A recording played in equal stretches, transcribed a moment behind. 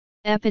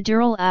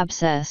Epidural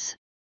abscess,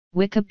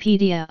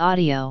 Wikipedia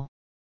audio.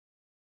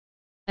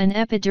 An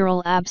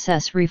epidural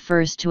abscess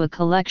refers to a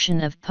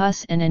collection of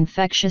pus and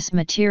infectious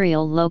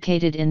material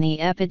located in the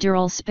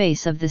epidural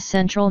space of the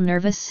central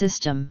nervous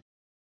system.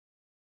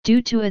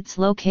 Due to its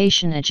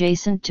location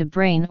adjacent to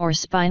brain or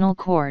spinal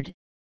cord,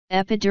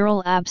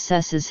 epidural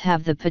abscesses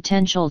have the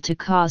potential to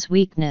cause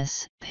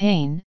weakness,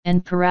 pain,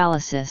 and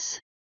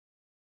paralysis.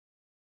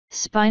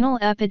 Spinal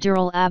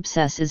epidural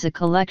abscess is a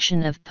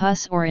collection of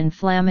pus or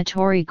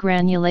inflammatory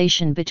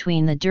granulation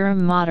between the dura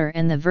mater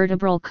and the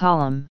vertebral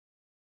column.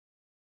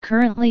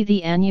 Currently,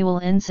 the annual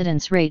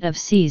incidence rate of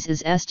SES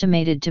is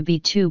estimated to be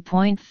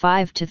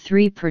 2.5 to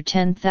 3 per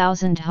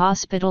 10,000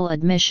 hospital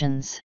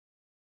admissions.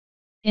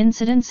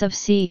 Incidence of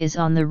SE is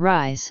on the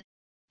rise,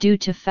 due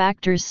to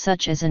factors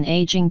such as an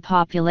aging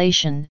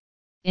population,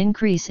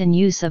 increase in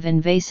use of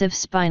invasive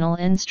spinal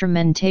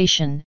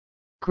instrumentation,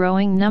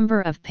 growing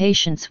number of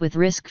patients with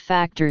risk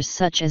factors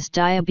such as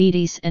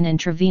diabetes and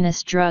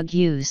intravenous drug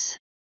use.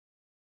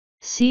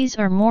 SES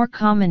are more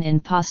common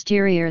in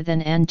posterior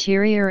than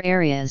anterior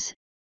areas,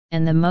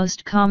 and the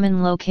most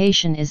common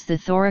location is the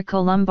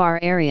thoracolumbar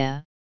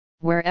area,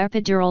 where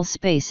epidural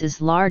space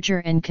is larger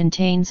and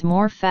contains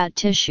more fat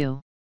tissue.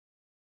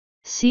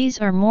 SES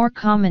are more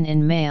common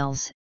in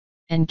males,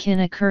 and can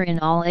occur in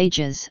all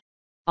ages,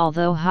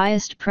 although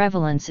highest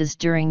prevalence is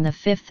during the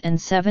 5th and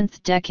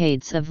 7th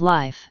decades of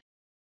life.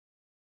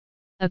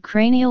 A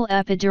cranial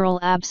epidural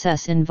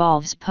abscess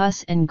involves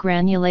pus and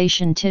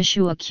granulation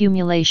tissue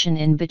accumulation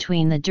in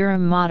between the dura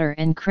mater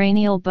and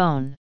cranial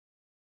bone.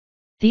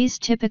 These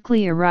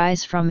typically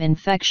arise from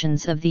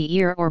infections of the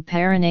ear or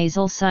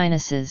paranasal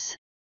sinuses.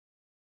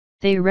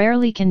 They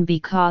rarely can be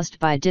caused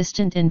by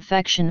distant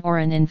infection or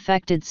an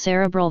infected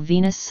cerebral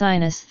venous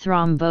sinus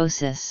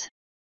thrombosis.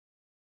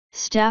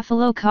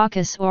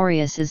 Staphylococcus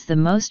aureus is the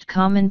most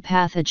common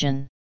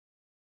pathogen.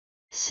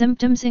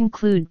 Symptoms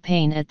include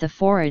pain at the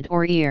forehead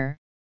or ear,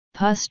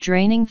 pus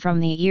draining from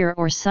the ear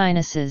or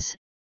sinuses,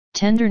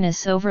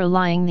 tenderness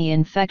overlying the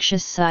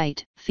infectious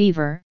site,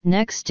 fever,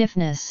 neck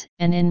stiffness,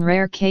 and in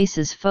rare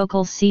cases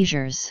focal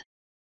seizures.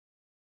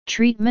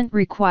 Treatment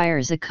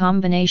requires a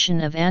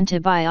combination of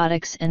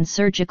antibiotics and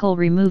surgical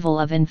removal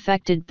of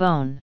infected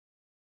bone.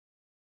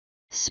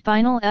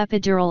 Spinal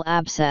epidural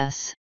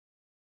abscess.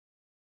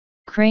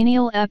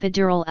 Cranial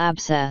epidural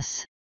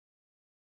abscess.